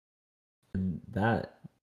that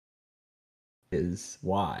is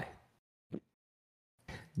why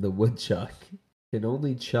the woodchuck can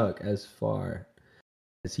only chuck as far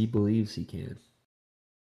as he believes he can.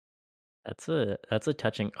 That's a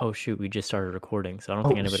touching. Oh shoot, we just started recording, so I don't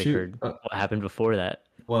think Oh anybody shoot! heard what happened before that.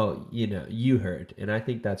 Well, you heard, and I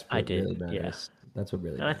think that's I what really did, yeah, matters. That's what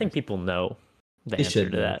really and I think matters. people know the They answer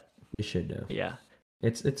should to know. that. They should know. Yeah,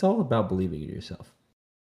 It's all about believing in yourself.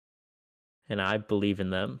 and I believe in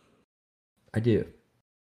them. I do.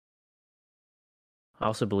 I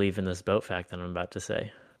also believe in this boat fact that I'm about to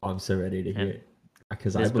say, I'm so ready to hear and it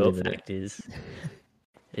because I this boat believe in it. fact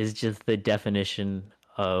is just the definition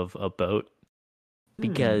of a boat Hmm.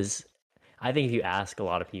 because I think if you ask a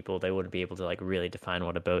lot of people, they wouldn't be able to like really define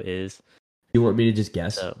what a boat is. You want me to just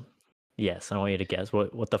guess? So, yes, I want you to guess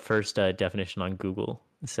what the first definition on Google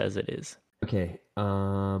says it is. Okay.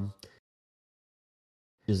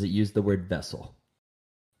 Does it use the word vessel?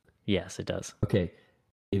 Yes, it does. Okay.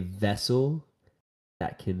 A vessel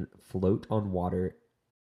that can float on water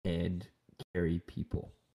and carry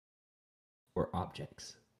people or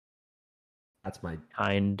objects. That's my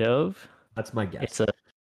Kind of. that's my It's guess. a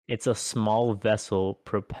it's a small vessel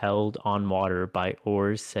propelled on water by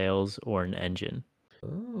oars, sails, or an engine.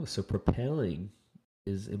 Oh, so propelling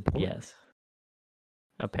is important. Yes.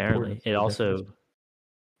 Apparently, Important it for also definition.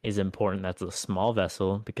 is important that's a small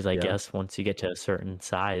vessel because I Yeah. guess once you get to a certain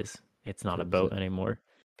size, it's not a Becomes boat anymore a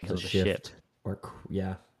because of a ship. shift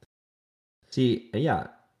yeah. See, yeah,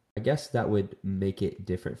 I guess that would make it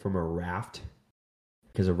different from a raft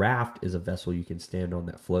because a raft is a vessel you can stand on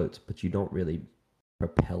that floats, but you don't really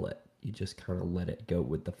propel it. You just kind of let it go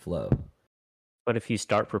with the flow. But if you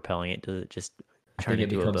start propelling it, does it just I turn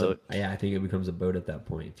think it into a becomes a boat? yeah, I think it becomes a boat at that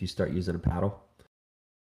point. If you start using a paddle,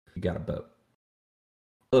 you got a boat.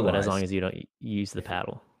 But as long Otherwise, as you don't use the if it,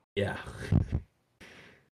 paddle. yeah,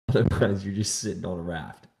 otherwise you're just sitting on a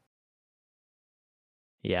raft.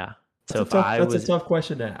 Yeah. That's So a tough. That's a tough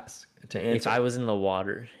question to ask to if answer. I was in the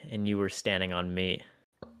water and you were standing on me,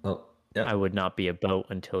 Oh, I yep. would not be a boat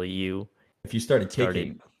until you If you started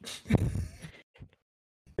started. kicking,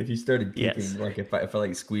 if you started kicking, Yes. like if I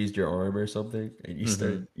like squeezed your arm or something, and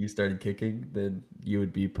Mm-hmm. you started kicking, then you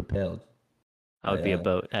would be propelled. I would be a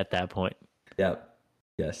boat at that point. Yeah,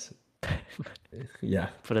 yes, yeah.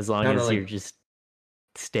 But as long Kind of as you're like just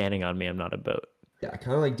standing on me, I'm not a boat. yeah,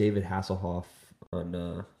 kind of like David Hasselhoff on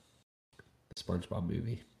the SpongeBob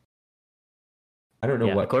movie. I don't know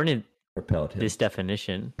Yeah. what According to propelled him. this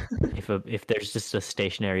definition, if there's just a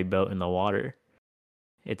stationary boat in the water,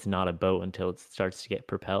 it's not a boat until it starts to get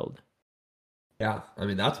propelled. Yeah, I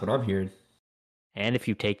mean that's what I'm hearing. And if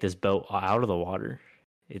you take this boat out of the water,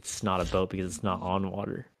 it's not a boat because it's not on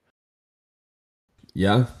water.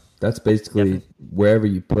 Yeah, that's basically Definitely. wherever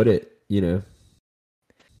you put it.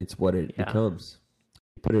 It's what it Yeah. becomes.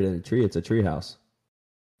 You put it in a tree, it's a tree house,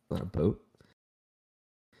 not a boat.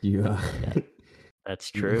 You, Yeah.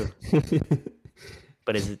 That's you true.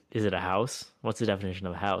 But is it a house? What's the definition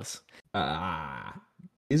of a house? ah,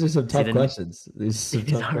 these are some See, tough then questions. These are some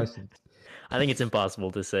these tough are. questions. I think it's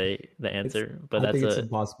impossible to say the It's, answer, but I think it's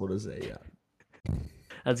impossible to say. Yeah.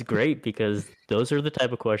 that's great because those are the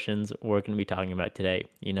type of questions we're going to be talking about today.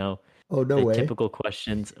 Oh no The way. typical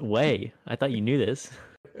questions. Way, I thought you knew this.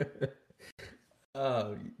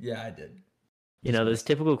 Oh yeah, I did. Just Those messing.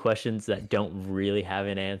 typical questions that don't really have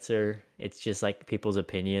an answer. It's just like people's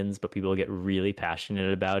opinions, but people get really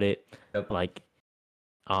passionate about it. Yep. Like,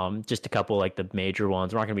 just a couple like the major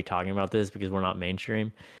ones. We're not going to be talking about this because we're not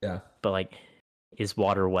mainstream. Yeah. But like, is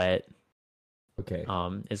water wet? Okay.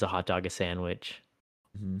 Is a hot dog a sandwich?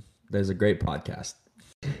 hmm There's a great podcast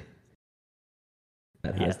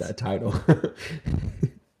that has Yes. that title.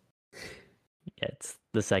 Yeah, it's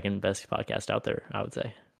the second best podcast out there, I would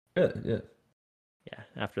say. Yeah, yeah. Yeah,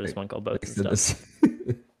 after this one called Boats Next and to Stuff.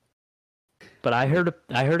 this. But I heard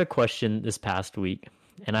a question this past week,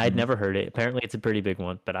 and I had Mhm. never heard it. Apparently, it's a pretty big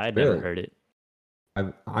one, but I had never Really? heard it. I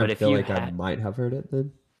But if feel you like I had, might have heard it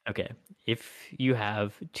then. okay, if you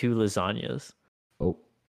have two lasagnas Oh,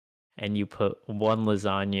 and you put one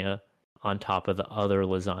lasagna on top of the other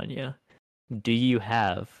lasagna, do you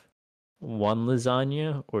have one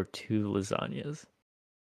lasagna or two lasagnas?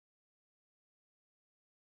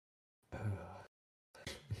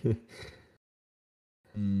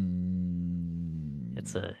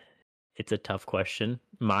 It's mm, a it's a tough question.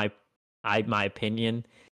 My opinion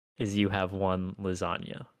is you have one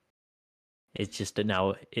lasagna. It's just that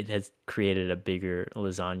now it has created a bigger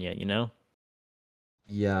lasagna.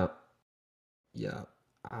 yeah, yeah.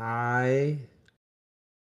 I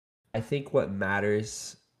I think what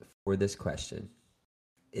matters for this question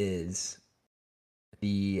is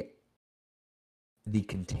the the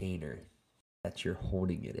container that you're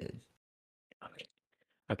holding it in.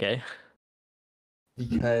 Okay.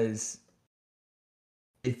 Because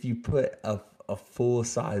if you put a full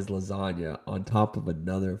size lasagna on top of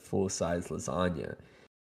another full size lasagna,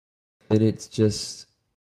 then it's just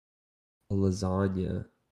a lasagna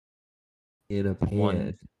in a pan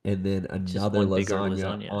One, and then just another one bigger lasagna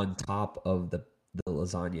lasagna. on top of the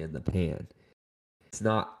lasagna in the pan. It's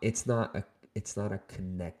not a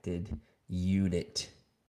connected unit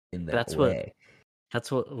in that That's what way. that's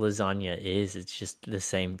what lasagna is. It's just the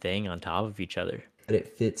same thing on top of each other. But it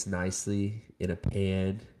fits nicely in a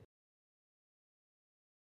pan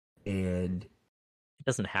and It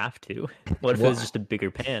doesn't have to. What if it was well just a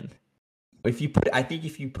bigger pan? if you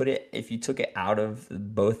took it out of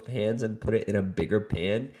both pans and put it in a bigger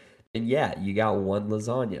pan, then yeah, you got one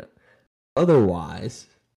lasagna. Otherwise,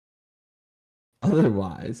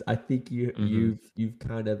 otherwise, I think Mm-hmm. you've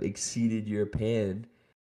kind of exceeded your pan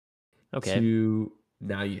Okay. to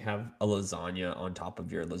now you have a lasagna on top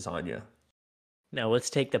of your lasagna. Now let's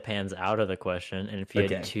take the pans out of the question. And if you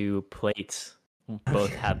had Okay. two plates, both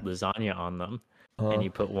Okay. had lasagna on them, and Uh, you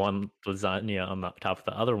put one lasagna on the top of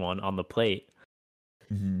the other one on the plate,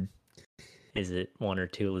 mhm. is it one or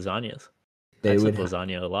two lasagnas? They I've said would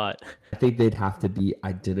lasagna a lot. I think they'd have to be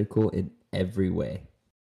identical in every way.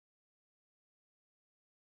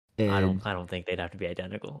 And I don't think they'd have to be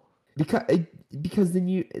identical. because because then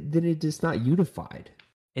it's just not unified.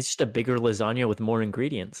 It's just a bigger lasagna with more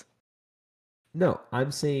ingredients. No,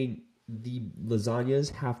 I'm saying the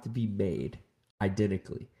lasagnas have to be made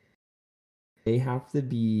identically. They have to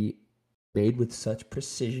be made with such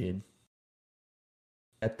precision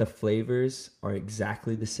that the flavors are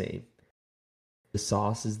exactly the same. The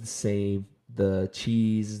sauce is the same, the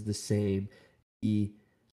cheese is the same, the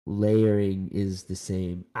layering is the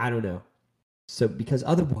same. I don't know. So because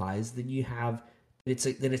otherwise, then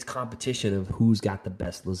it's competition of who's got the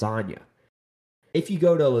best lasagna. If you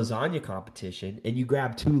go to a lasagna competition and you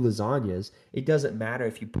grab two lasagnas, it doesn't matter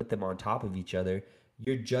if you put them on top of each other.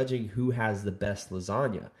 You're judging who has the best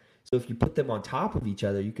lasagna. So if you put them on top of each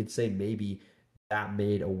other, you could say maybe that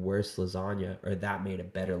made a worse lasagna or that made a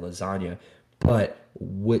better lasagna. But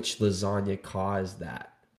which lasagna caused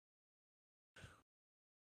that?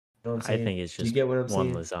 You know what I'm I saying? think it's Do you just get what I'm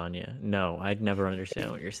one saying? lasagna. No, I'd never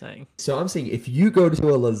understand what you're saying. So I'm saying if you go to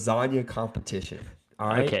a lasagna competition, all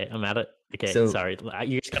right? Okay, I'm at it. Okay, So sorry.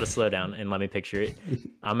 You just got to slow down and let me picture it.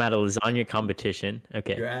 I'm at a lasagna competition.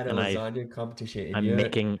 Okay, you're at a and lasagna competition I'm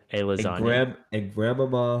making a and lasagna.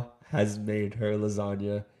 grandmama has made her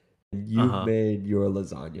lasagna and Uh you've huh. made your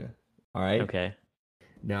lasagna. All right? Okay.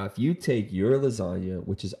 Now if you take your lasagna,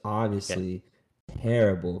 which is Okay. obviously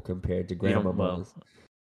terrible compared to We don't. Well,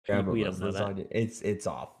 we don't grandmama's know that. lasagna, it's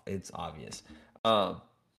off. It's obvious. Um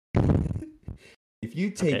if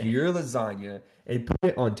you take Okay. your lasagna and put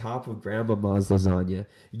it on top of grandmama's lasagna,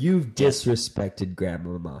 you've Yes, disrespected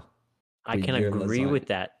grandmama I with can your agree lasagna. with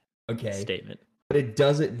that Okay? statement. But it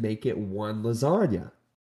doesn't make it one lasagna.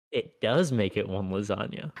 It does make it one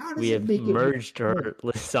lasagna. How We does it have make it one? merged our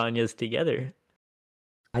lasagnas together.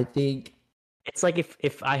 I think It's like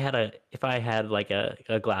if I had like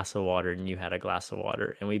a glass of water and you had a glass of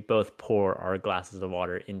water and we both pour our glasses of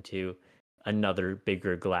water into another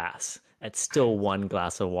bigger glass. That's still one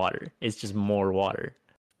glass of water. It's just more water.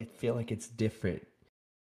 I feel like it's different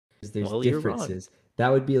because there's Well, you're wrong. differences. That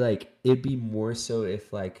would be like it'd be more so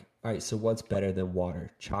if like all right, so what's better than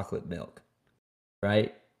water? Chocolate milk,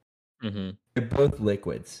 right? Hmm. They're both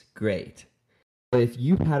liquids, great. But if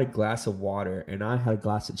you had a glass of water and I had a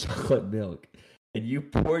glass of chocolate milk, and you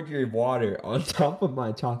poured your water on top of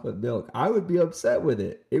my chocolate milk, I would be upset with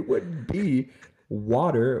it. It wouldn't be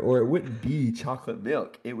water or it wouldn't be chocolate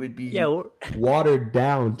milk. It would Yeah, be watered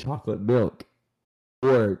down chocolate milk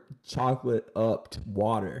or chocolate upped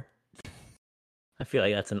water. I feel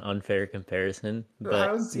like that's an unfair comparison, I but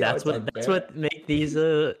don't see how it's that's unfair. what make these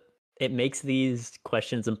it makes these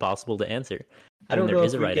questions impossible to answer. I And don't there know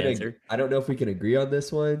is if a we right can. answer. I don't know if we can agree on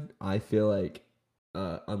this one. I feel like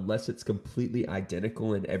unless it's completely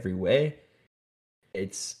identical in every way,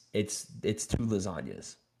 it's two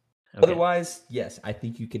lasagnas. Okay. Otherwise, yes, I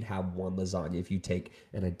think you can have one lasagna if you take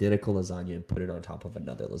an identical lasagna and put it on top of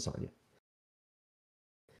another lasagna.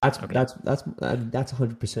 That's Okay. that's that's that's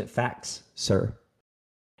 100% facts, sir.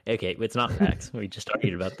 Okay, it's not facts. We just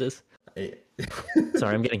argued about this. Eh,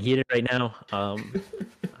 Sorry, I'm getting heated right now.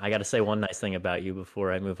 I got to say one nice thing about you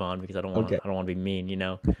before I move on because okay. I don't want to be mean, you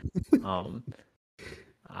know. Um,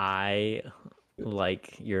 I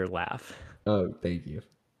like your laugh. Oh, thank you.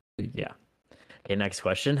 Thank you. Yeah. Okay, next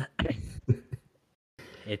question.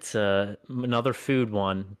 It's another food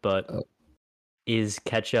one, but Oh, is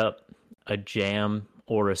ketchup a jam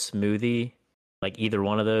or a smoothie? Like either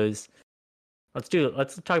one of those? Let's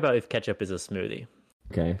talk about if ketchup is a smoothie.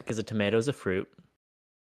 Okay. Because a tomato is a fruit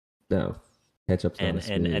No. Ketchup's not a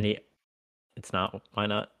and smoothie. any it's not. Why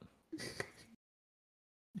not?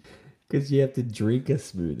 Because you have to drink a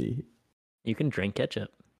smoothie. You can drink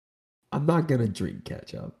ketchup. I'm not gonna drink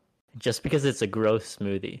ketchup. Just because it's a gross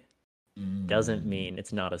smoothie doesn't Mm. mean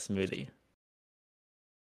it's not a smoothie.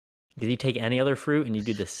 Because you take any other fruit and you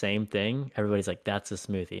do the same thing, everybody's like, that's a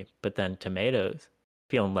smoothie. But then tomatoes,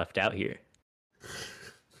 feeling left out here.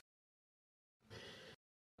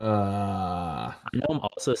 Uh, I know I'm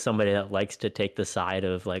also somebody that likes to take the side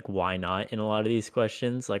of like, why not in a lot of these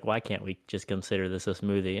questions? Like, why can't we just consider this a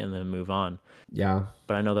smoothie and then move on? yeah.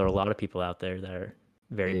 But I know there are a lot of people out there that are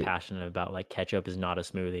very It, passionate about like ketchup is not a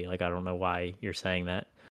smoothie. Like, I don't know why you're saying that.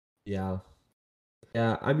 yeah.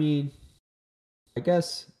 Yeah. I mean, I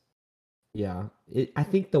guess. Yeah. I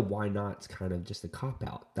think the why not's kind of just a cop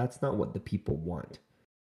out. That's not what the people want.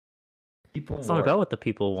 People It's not want. about what the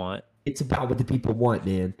people want. It's about what the people want,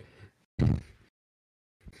 man.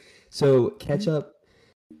 So ketchup,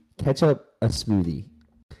 a smoothie.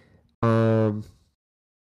 Um.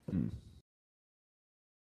 Hmm.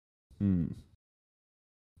 hmm.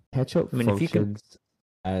 Ketchup I mean, functions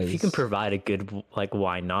if you can as provide a good like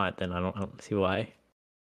why not, then I don't see why.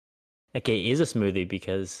 Okay, it is a smoothie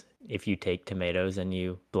because if you take tomatoes and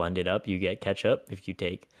you blend it up, you get ketchup. If you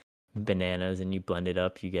take bananas and you blend it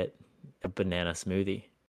up, you get a banana smoothie.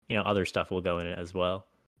 You know, other stuff will go in it as well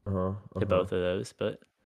uh-huh, to uh-huh. both of those, but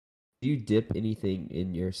Do you dip anything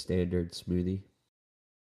in your standard smoothie?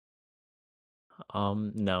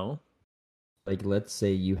 no. Like let's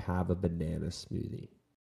say you have a banana smoothie.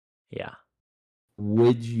 Yeah.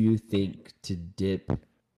 Would you think to dip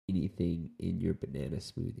anything in your banana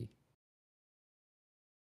smoothie?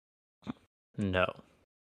 No.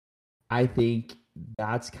 I think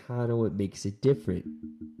that's kind of what makes it different.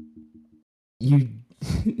 You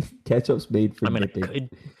ketchup's made for I mean, dipping.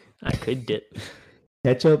 I could dip.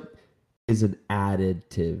 Ketchup is an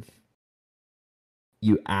additive.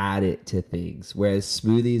 You add it to things, whereas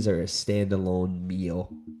smoothies are a standalone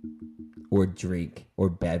meal or drink or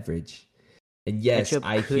beverage. And yes,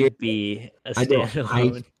 Ketchup could be a I know,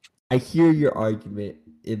 standalone. I hear your argument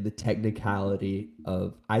in the technicality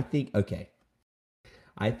of, I think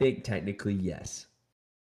technically yes.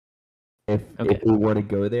 If Okay. we want to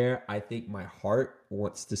go there, I think my heart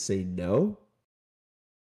wants to say no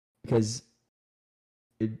because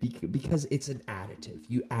because it's an additive.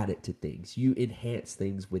 You add it to things. You enhance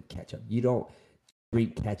things with ketchup. You don't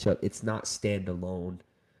drink ketchup. It's not standalone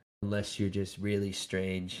unless you're just really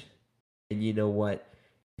strange. And you know what?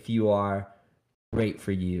 If you are, great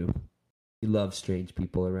for you. You love strange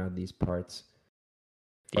people around these parts.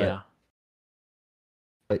 Yeah.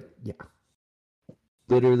 But yeah,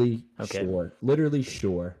 literally Okay. sure. Literally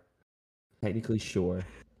sure. Technically sure.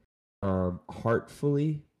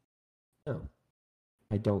 Heartfully, no.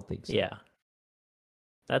 I don't think so. Yeah.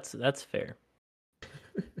 That's fair.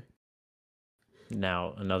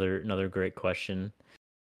 Now, another great question.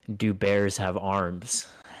 Do bears have arms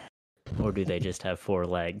or do they just have four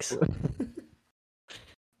legs?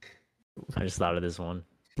 I just thought of this one.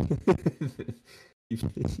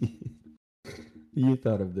 You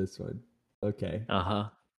thought of this one. Okay. Uh-huh.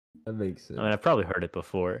 That makes I mean, sense. I've probably heard it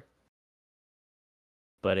before,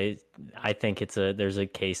 but I think there's a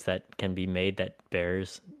case that can be made that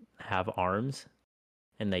bears have arms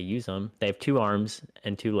and they use them. They have two arms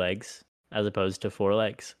and two legs as opposed to four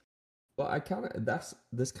legs. Well,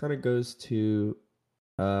 this kind of goes to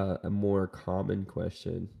a more common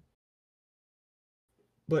question,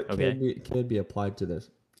 but Okay. can be applied to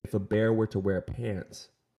this. If a bear were to wear pants,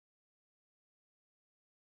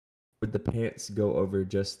 would the pants go over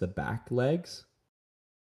just the back legs,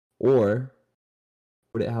 or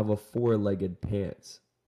would it have a four-legged pants?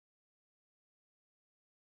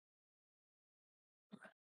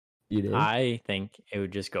 You know, I think it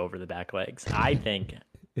would just go over the back legs. I think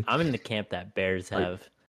I'm in the camp that bears are have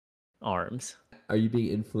arms. are you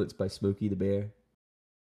being influenced by Smokey the Bear?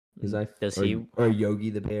 Because Does he or Yogi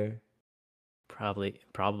the Bear? probably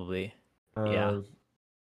yeah. Um, yeah,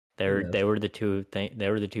 They were the they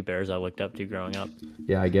were the two bears I looked up to growing up.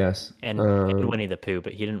 yeah, I guess. And Winnie the Pooh,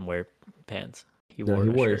 but he didn't wear pants. He No, he wore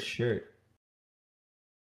a wore his shirt. shirt.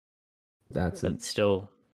 That's But still,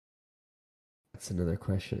 another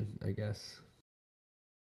question, I guess.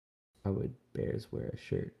 How would bears wear a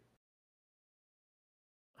shirt?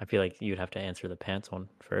 I feel like you'd have to answer the pants one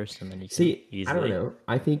first, and then you can See, I don't easily. know.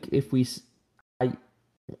 I think if we, I,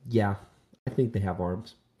 yeah, I think they have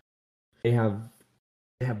arms. They have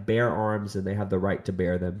They have bare arms and they have the right to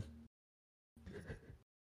bear them.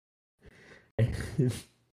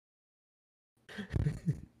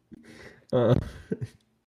 uh,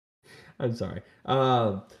 I'm sorry.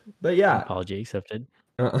 But yeah, Apology accepted.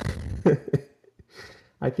 uh,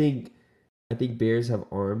 I think I think bears have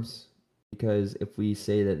arms because if we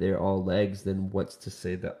say that they're all legs, then what's to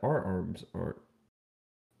say that our arms aren't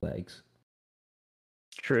legs?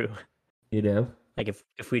 True. You know? Like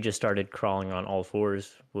if we just started crawling on all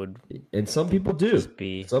fours, would And some people do. just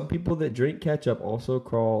be. Some people that drink ketchup also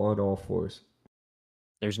crawl on all fours.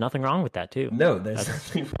 There's nothing wrong with that too. No, there's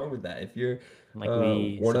That's nothing wrong with that. If you're like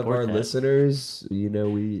we one of support our that. listeners,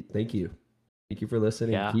 we thank you. Thank you for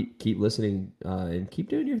listening. Yeah. Keep listening and keep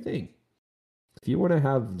doing your thing. If you want to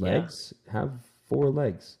have legs, have 4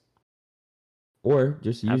 legs. Or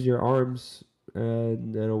just use your arms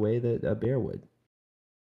in a way that a bear would.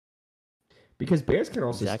 Because bears can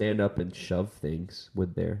also stand up and shove things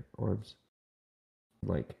with their arms.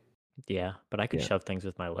 Like, yeah, but I could shove things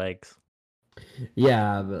with my legs.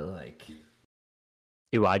 Yeah, but like,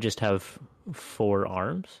 do I just have 4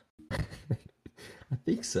 arms? I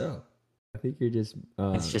think so. I think you're just.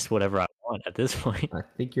 It's just whatever I want at this point. I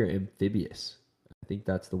think you're amphibious. I think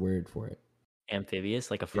that's the word for it.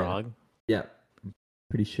 Amphibious, like a frog. Yeah, I'm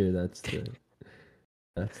pretty sure that's the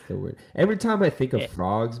word. Every time I think of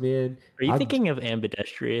frogs, man. Are you thinking of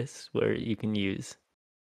ambidextrous, where you can use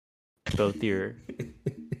both your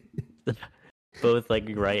both like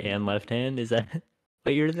right and left hand? Is that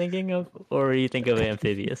what you're thinking of, or you think of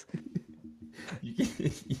amphibious?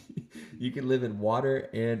 You can live in water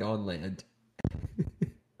and on land.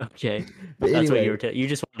 Okay, but that's anyway. what you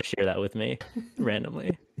just want to share that with me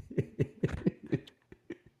randomly.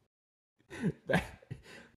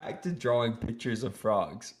 Back to drawing pictures of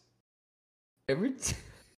frogs.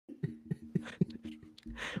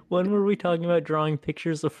 When were we talking about drawing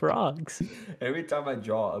pictures of frogs? Every time I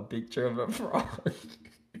draw a picture of a frog,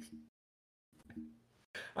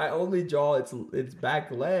 I only draw its back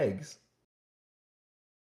legs.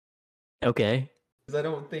 Okay. Because I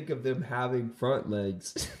don't think of them having front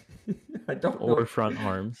legs. I don't know. Or front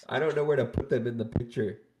arms. I don't know where to put them in the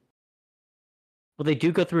picture. Well, they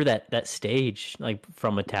do go through that stage, like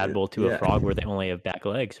from a tadpole to a frog, where they only have back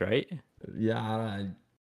legs, right? Yeah.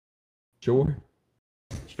 Sure.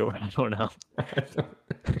 Sure, I don't know.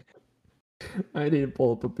 I need to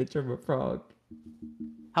pull up a picture of a frog.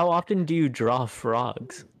 How often do you draw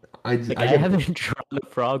frogs? I haven't drawn a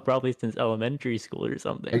frog probably since elementary school or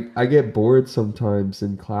something. I get bored sometimes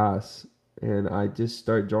in class, and I just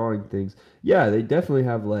start drawing things. Yeah, they definitely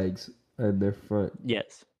have legs in their front.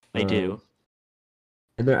 Yes, they do.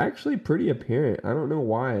 And they're actually pretty apparent. I don't know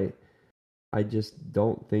why. I just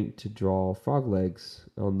don't think to draw frog legs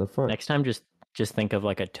on the front. Next time, just think of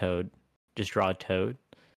like a toad. Just draw a toad,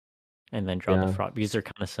 and then draw the frog, because they're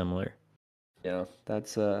kind of similar. Yeah,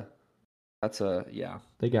 that's yeah.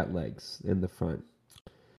 They got legs in the front.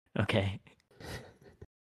 Okay.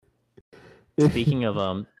 Speaking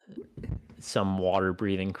of some water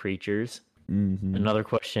breathing creatures, another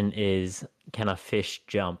question is: can a fish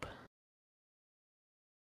jump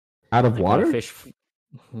out of water? Fish,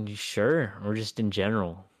 sure, or just in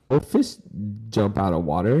general. Well, fish jump out of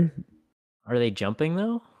water. Are they jumping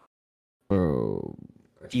though? Oh,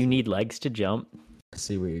 do you need legs to jump? I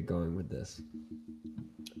see where you're going with this.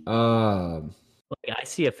 Like, I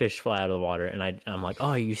see a fish fly out of the water, and I'm like,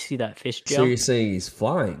 oh, you see that fish jump? So you're saying he's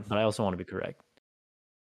flying? But I also want to be correct.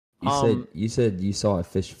 You said you saw a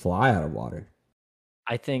fish fly out of water.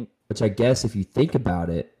 I think. Which I guess, if you think about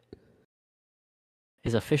it,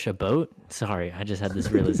 is a fish a boat? Sorry, I just had this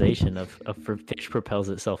realization of a fish propels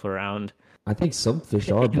itself around. I think some fish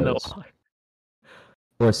are boats.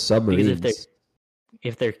 Or submarines. Because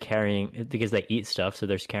if they're carrying, because they eat stuff, so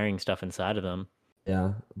they're carrying stuff inside of them.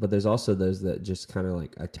 Yeah, but there's also those that just kind of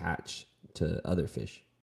like attach to other fish.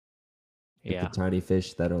 Like the tiny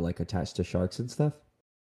fish that are like attached to sharks and stuff.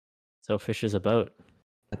 So a fish is a boat.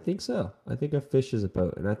 I think so. I think a fish is a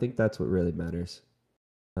boat, and I think that's what really matters.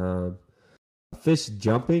 A fish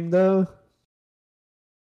jumping though.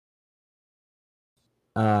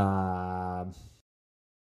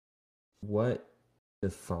 What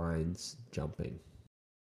defines jumping?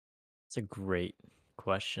 It's a great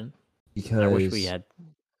question. Because I wish we had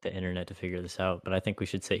the internet to figure this out, but I think we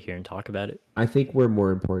should sit here and talk about it. I think we're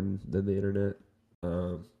more important than the internet.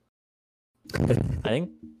 I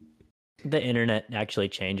think the internet actually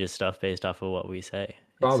changes stuff based off of what we say.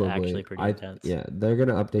 Probably. It's actually pretty intense. Yeah, they're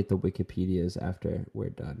gonna update the Wikipedias after we're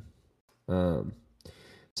done.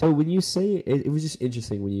 So when you say it was just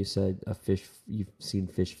interesting when you said a fish, you've seen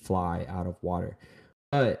fish fly out of water,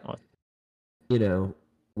 but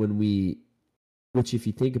when we, which if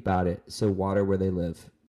you think about it, so water where they live,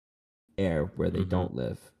 air where they Mm-hmm. don't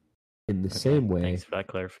live. In the Okay. same way, Thanks for that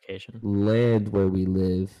clarification. land where we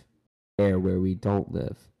live, air where we don't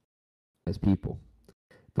live as people.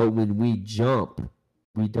 But when we jump,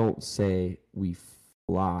 we don't say we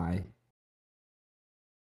fly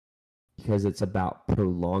because it's about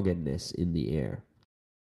prolongedness in the air.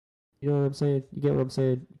 You know what I'm saying? You get what I'm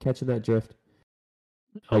saying? Catching that drift?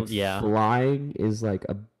 Oh Like yeah. flying is like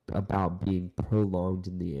about being prolonged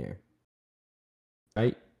in the air,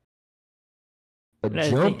 right? But And I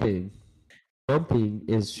think jumping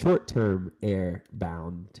is short-term I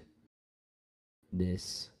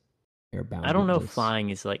don't know if airboundedness. flying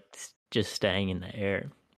is like just staying in the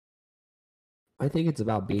air I think it's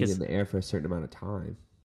about being in because the air for a certain amount of time.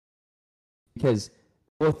 Because,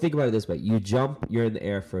 well, think about it this way: you jump, you're in the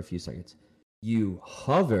air for a few seconds. You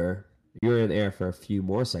hover, you're in the air for a few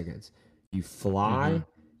more seconds. You mm-hmm. fly,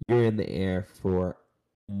 you're in the air for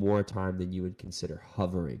more time than you would consider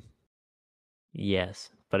hovering. Yes,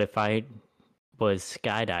 but if I was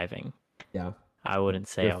skydiving, Yeah, I wouldn't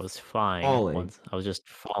say you're I was flying falling, once. I was just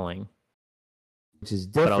falling. which is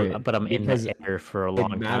But different I'm in the because air for a it long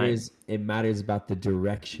time. matters. It matters about the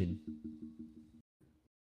direction.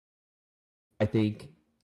 I think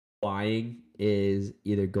flying is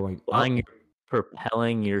either going Flying, up, you're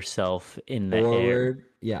propelling yourself in the air. forward.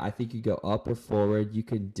 Yeah, I think you go up or forward. You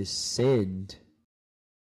can descend,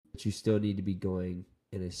 but you still need to be going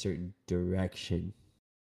in a certain direction,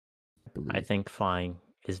 I I believe. think flying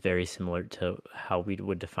is very similar to how we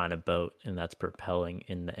would define a boat, and that's propelling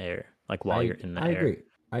in the air, like while you're in I the air. agree.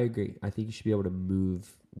 I agree. I think you should be able to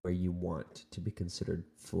move where you want to be considered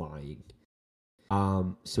flying.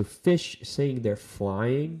 So fish saying they're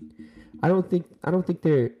flying, I don't think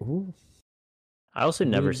they're. Ooh, I also I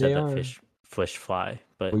never mean, they said that are. fish fly,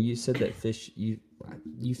 Well, but you said that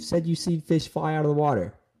you said you see fish fly out of the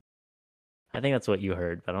water. I think that's what you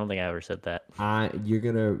heard, but I don't think I ever said that. You're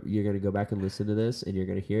gonna go back and listen to this, and you're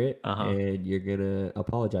gonna hear it, Uh huh. and you're gonna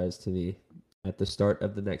apologize to me at the start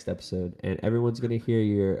of the next episode, and everyone's gonna hear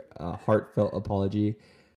your heartfelt apology,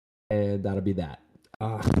 and that'll be that.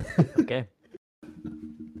 Uh, Okay.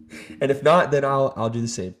 and if not, then I'll do the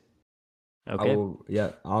same. I Okay. will.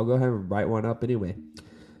 Yeah, I'll go ahead and write one up anyway.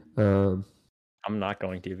 Um, I'm not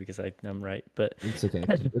going to because I'm right, but it's okay.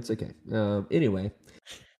 you It's okay. Anyway,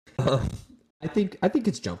 um, I think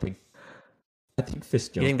it's jumping. I think fish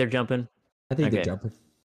jump. think they're jumping? I think they're Okay. jumping.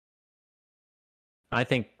 I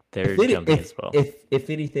think they're jumping as well. If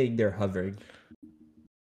anything, they're hovering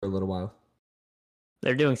for a little while.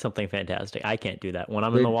 They're doing something fantastic. I can't do that. When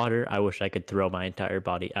I'm in the They're, water, I wish I could throw my entire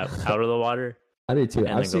body out of the water I do too.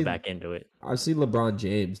 and then go back into it. I've seen LeBron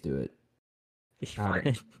James do it.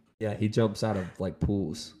 Yeah, he jumps out of like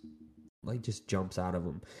pools, like just jumps out of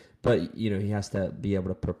them. But you know, he has to be able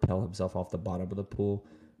to propel himself off the bottom of the pool. I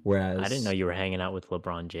didn't know Whereas, you were hanging out with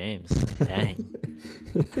LeBron James. Dang.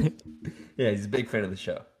 yeah, he's a big fan of the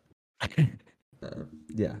show.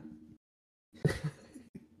 Yeah,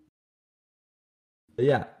 but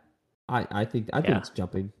yeah, I think Yeah. it's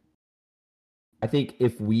jumping. I think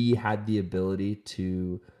if we had the ability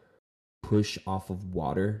to push off of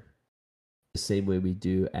water the same way we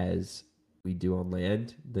do on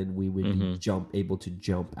land, then we would be Mm-hmm. able to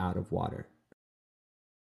jump out of water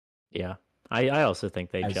Yeah. I also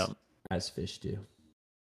think they as jump. fish do.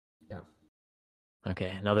 Yeah. Okay.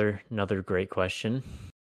 Another great question.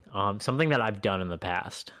 Something that I've done in the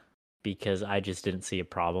past because I just didn't see a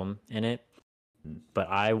problem in it. But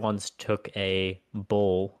I once took a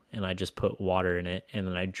bowl and I just put water in it and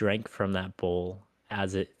then I drank from that bowl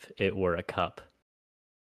as if it were a cup.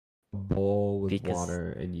 A bowl with Because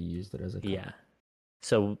water and you used it as a cup. yeah.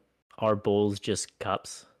 So are bowls just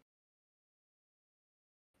cups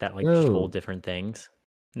that like hold No. different things?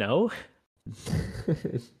 No?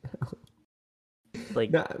 Like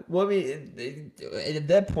No, well, I mean, at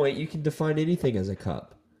that point, you can define anything as a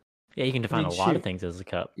cup. yeah, you can I define mean, a lot of shoot, things as a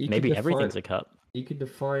cup. you can Maybe define everything's a cup. you can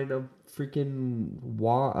define a freaking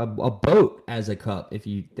a boat as a cup. If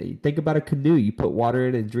you think about a canoe, you put water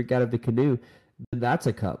in and drink out of the canoe, then that's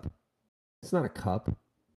a cup. It's not a cup.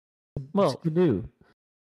 It's a Well, canoe.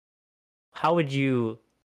 how would you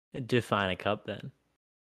define a cup then?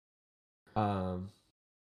 Um,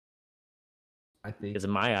 I think Because in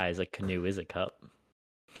my eyes, a canoe is a cup.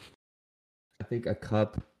 a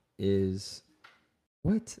cup is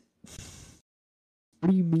what? What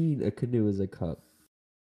do you mean a canoe is a cup?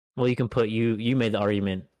 Well, you can put you made the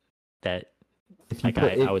argument that like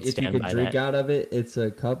I would If you stand can by drink that. out of it, it's a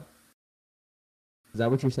cup. Is that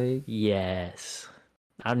what you're saying? Yes.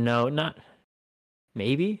 I don't know, not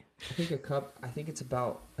maybe. I think a cup. I think it's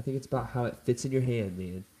about. I think it's about how it fits in your hand,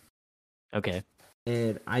 man. Okay.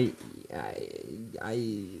 And I,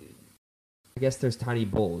 I guess there's tiny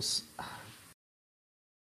bowls.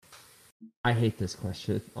 I hate this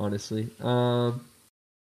question, honestly. Do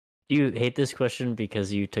you hate this question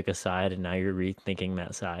because you took a side and now you're rethinking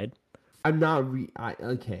that side? I'm not.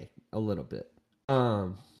 Okay, a little bit.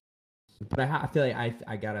 Um, but I feel like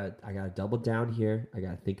I gotta double down here. I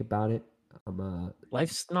gotta think about it. I'm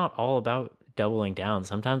Life's not all about doubling down.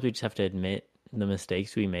 Sometimes we just have to admit the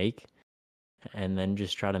mistakes we make and then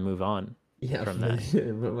just try to move on Yeah, from but,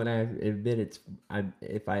 that. but when I admit it's, I'm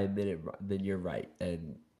if I admit it, then you're right,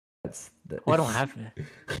 and that's the. Oh, I don't have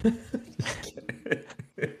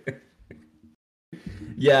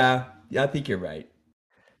Yeah, I think you're right.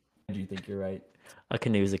 I do think you're right. a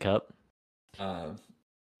canoe's a cup. Um,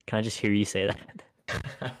 Can I just hear you say that?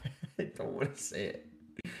 I don't want to say it.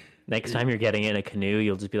 Next time you're getting in a canoe,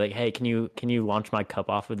 you'll just be like, "Hey, can you launch my cup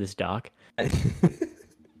off of this dock?" I,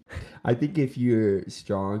 I think if you're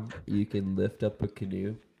strong, you can lift up a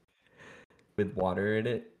canoe with water in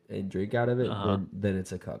it and drink out of Uh it. huh. Then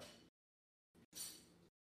it's a cup. It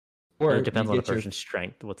Or you depends on the get your person's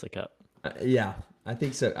strength. What's a cup? yeah. I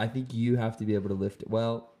think so. I think you have to be able to lift it.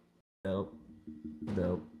 Well, no,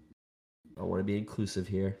 no. I want to be inclusive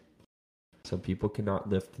here. Some people cannot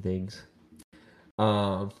lift things.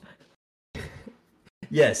 Um,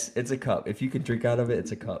 yes, it's a cup. If you can drink out of it,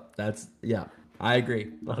 it's a cup. That's yeah. I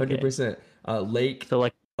agree, Okay. 100%. Lake, So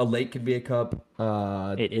like, a lake can be a cup.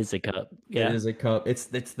 it is a cup. It Yeah. is a cup. It's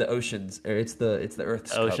the oceans, or it's the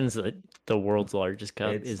Earth's The cup. ocean's the world's largest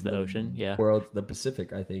cup It's is the the ocean. Yeah. the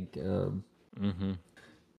Pacific. I think. Mm-hmm.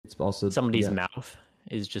 It's also Somebody's yeah. mouth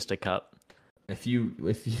is just a cup. If you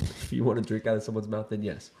if you want to drink out of someone's mouth, then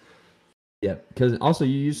yes. Yeah, because also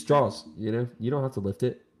you use straws. You don't have to lift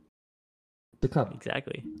it. The cup.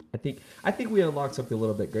 Exactly. I think we unlocked something a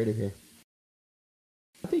little bit greater here.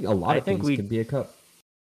 I think a lot I of think things we can be a cup.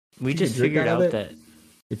 we If you can just drink figured out of out it, that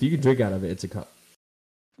if you can drink out of it, it's a cup.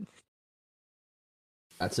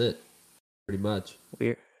 That's it, pretty much.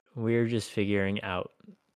 we're we're just figuring out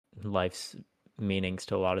life's meanings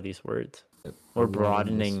to a lot of these words. A We're lot of mystery.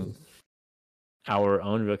 broadening our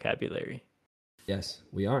own vocabulary. Yes,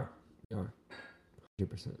 we are. We are.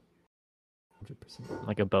 100%. 100%.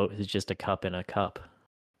 Like a boat is just a cup in a cup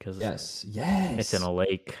because Yes. it's in Yes. a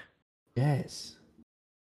lake. Yes.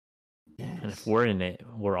 And if Yes. we're in it,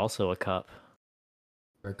 we're also a cup.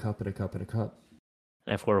 Or a cup and a cup and a cup.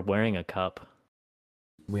 And if we're wearing a cup,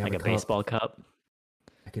 We have like a a cup. baseball cup,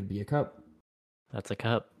 That could be a cup. that's a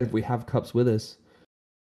cup. If we have cups with us,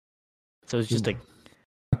 So it's just a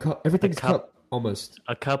cup. a Everything's cup, cup almost.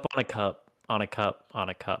 a cup on a cup on a cup on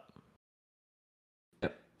a cup.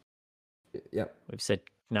 Yep. Yep. We've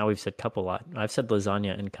said cup a lot. I've said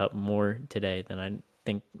lasagna and cup more today than I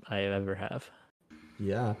think I ever have.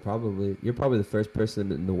 Yeah, probably. You're probably the first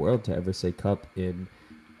person in the world to ever say cup in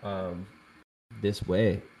um, this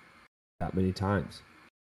way that many times.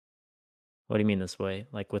 What do you mean this way?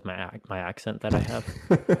 Like with my accent that I have?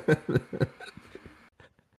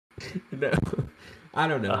 No, I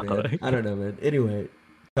don't know, man. I don't know, man. Anyway,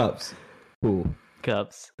 cups, cool.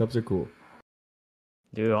 Cups. Cups are cool.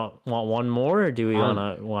 Do we want one more, or do we Um,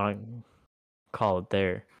 want to call it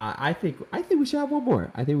there? I think we should have one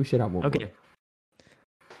more. I think we should have one more. Okay.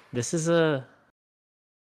 This is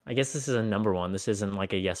I guess this is a number one. This isn't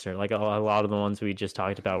like a yes or like a lot of the ones we just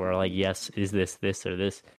talked about were like yes, is this or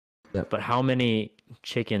this. Yep. But how many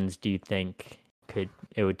chickens do you think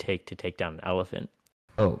it would take to take down an elephant?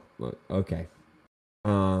 Oh, okay.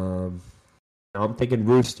 Now I'm thinking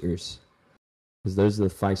roosters because those are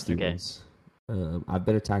the feisty Okay. ones. I've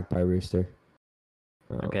been attacked by a rooster.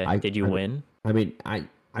 Okay. I, Did you I, win? I mean, I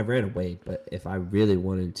ran away, but if I really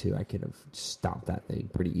wanted to, I could have stopped that thing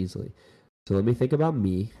pretty easily. So let me think about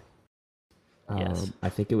me. Yes. I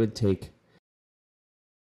think it would take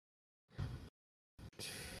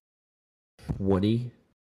 20,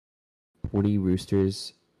 20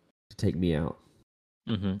 roosters to take me out.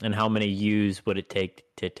 And how many ewes would it take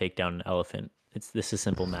to take down an elephant? This is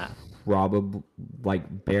simple math. Probably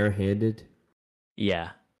like barehanded. Yeah.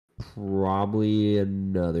 Probably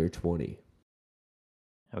another 20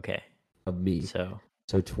 Okay. of me. So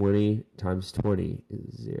 20 times 20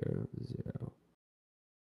 is 0, 0.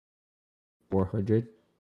 400.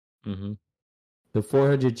 mm-hmm. So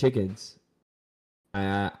 400 chickens.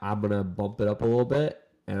 I'm gonna bump it up a little bit,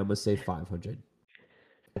 and I'm gonna say 500.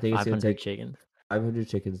 I think it's gonna 500 take chickens. 500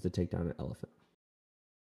 chickens to take down an elephant.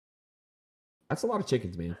 That's a lot of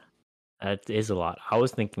chickens, man. That is a lot. I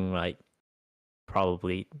was thinking like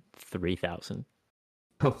probably 3,000.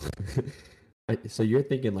 Oh, So you're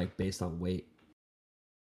thinking like based on weight.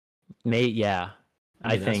 Yeah.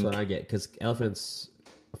 I I mean, that's what I think get because elephants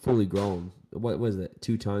fully grown. What was it?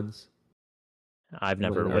 2 tons? I've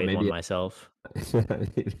never Or weighed one maybe myself.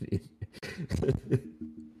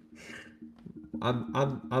 I'm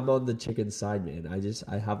on the chicken side, man.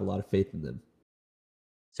 I have a lot of faith in them.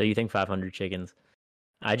 So you think 500 chickens?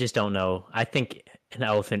 I just don't know. I think an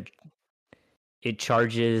elephant, it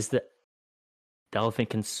charges, the elephant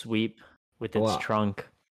can sweep with its Well, trunk.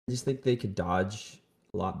 I just think they could dodge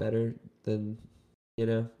a lot better than you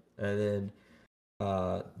know, and then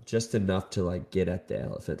just enough to like get at the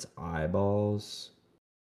elephant's eyeballs,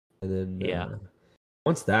 and then Yeah.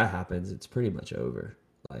 once that happens, it's pretty much over.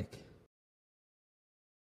 Like,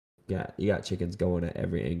 yeah, you got chickens going at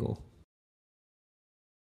every angle.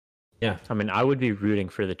 Yeah, I mean, I would be rooting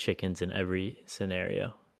for the chickens in every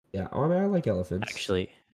scenario. yeah. Oh, I mean, I like elephants. Actually,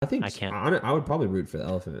 I think I can't. I would probably root for the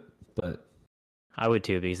elephant, but I would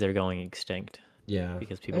too because they're going extinct yeah.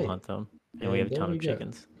 because people Hey, hunt them and we have and a there ton we of go.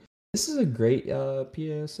 chickens. This is a great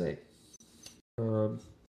PSA. Um,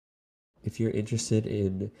 if you're interested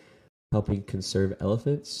in helping conserve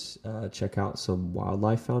elephants, check out some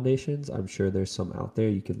wildlife foundations. I'm sure there's some out there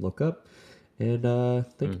you can look up and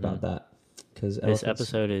think Hmm. about that because This elephants,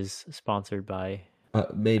 episode is sponsored by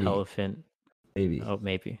maybe, Elephant. maybe, Oh,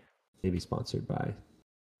 maybe. maybe sponsored by.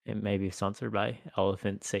 It may be sponsored by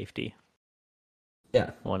Elephant Safety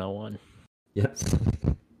Yeah, 101. yeah,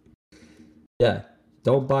 yeah.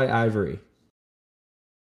 Don't buy ivory.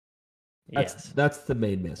 Yes. That's the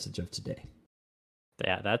main message of today.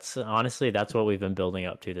 Yeah, that's honestly that's what we've been building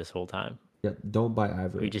up to this whole time. Yep, don't buy We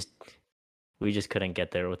ivory. just we just couldn't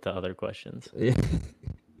get there with the other questions. Yeah,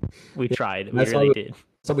 We yeah. tried. We That's why really did.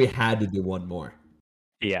 so we had to do one more.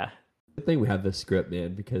 Yeah. Good thing we have the script,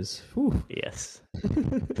 man, because whew, Yes.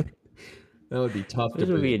 that would be tough to This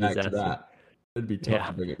would bring be it a back to disaster. that. It'd be tough Yeah.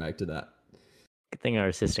 to bring it back to that. Good thing our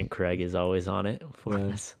assistant Craig is always on it for Yeah.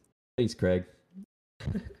 us. Thanks, Craig.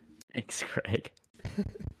 Thanks, Craig.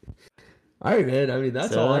 All right, man. I mean,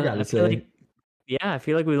 that's all I So got to I feel say. like yeah, I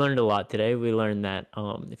feel like we learned a lot today. We learned that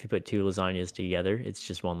if you put two lasagnas together, it's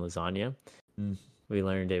just one lasagna. Mm, We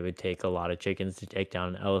learned it would take a lot of chickens to take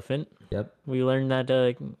down an elephant. yep. We learned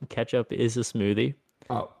that ketchup is a smoothie.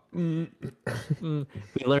 Oh. Mm.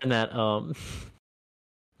 We learned that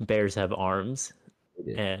bears have arms They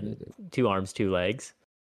did. They and did. 2 arms, 2 legs.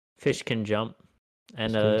 Fish can jump,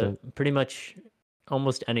 and Just can jump. pretty much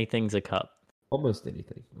almost anything's a cup. Almost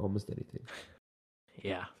anything. Almost anything.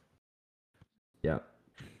 Yeah. Yeah.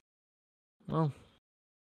 Well,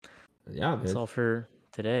 Yeah, that's man. all for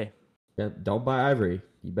today. Yeah, don't buy ivory.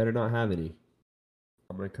 You better not have any.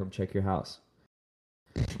 I'm gonna come check your house.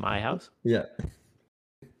 My house? Yeah.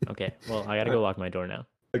 Okay. Well, I gotta go lock my door now.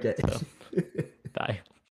 Okay. So, bye.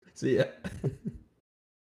 See ya.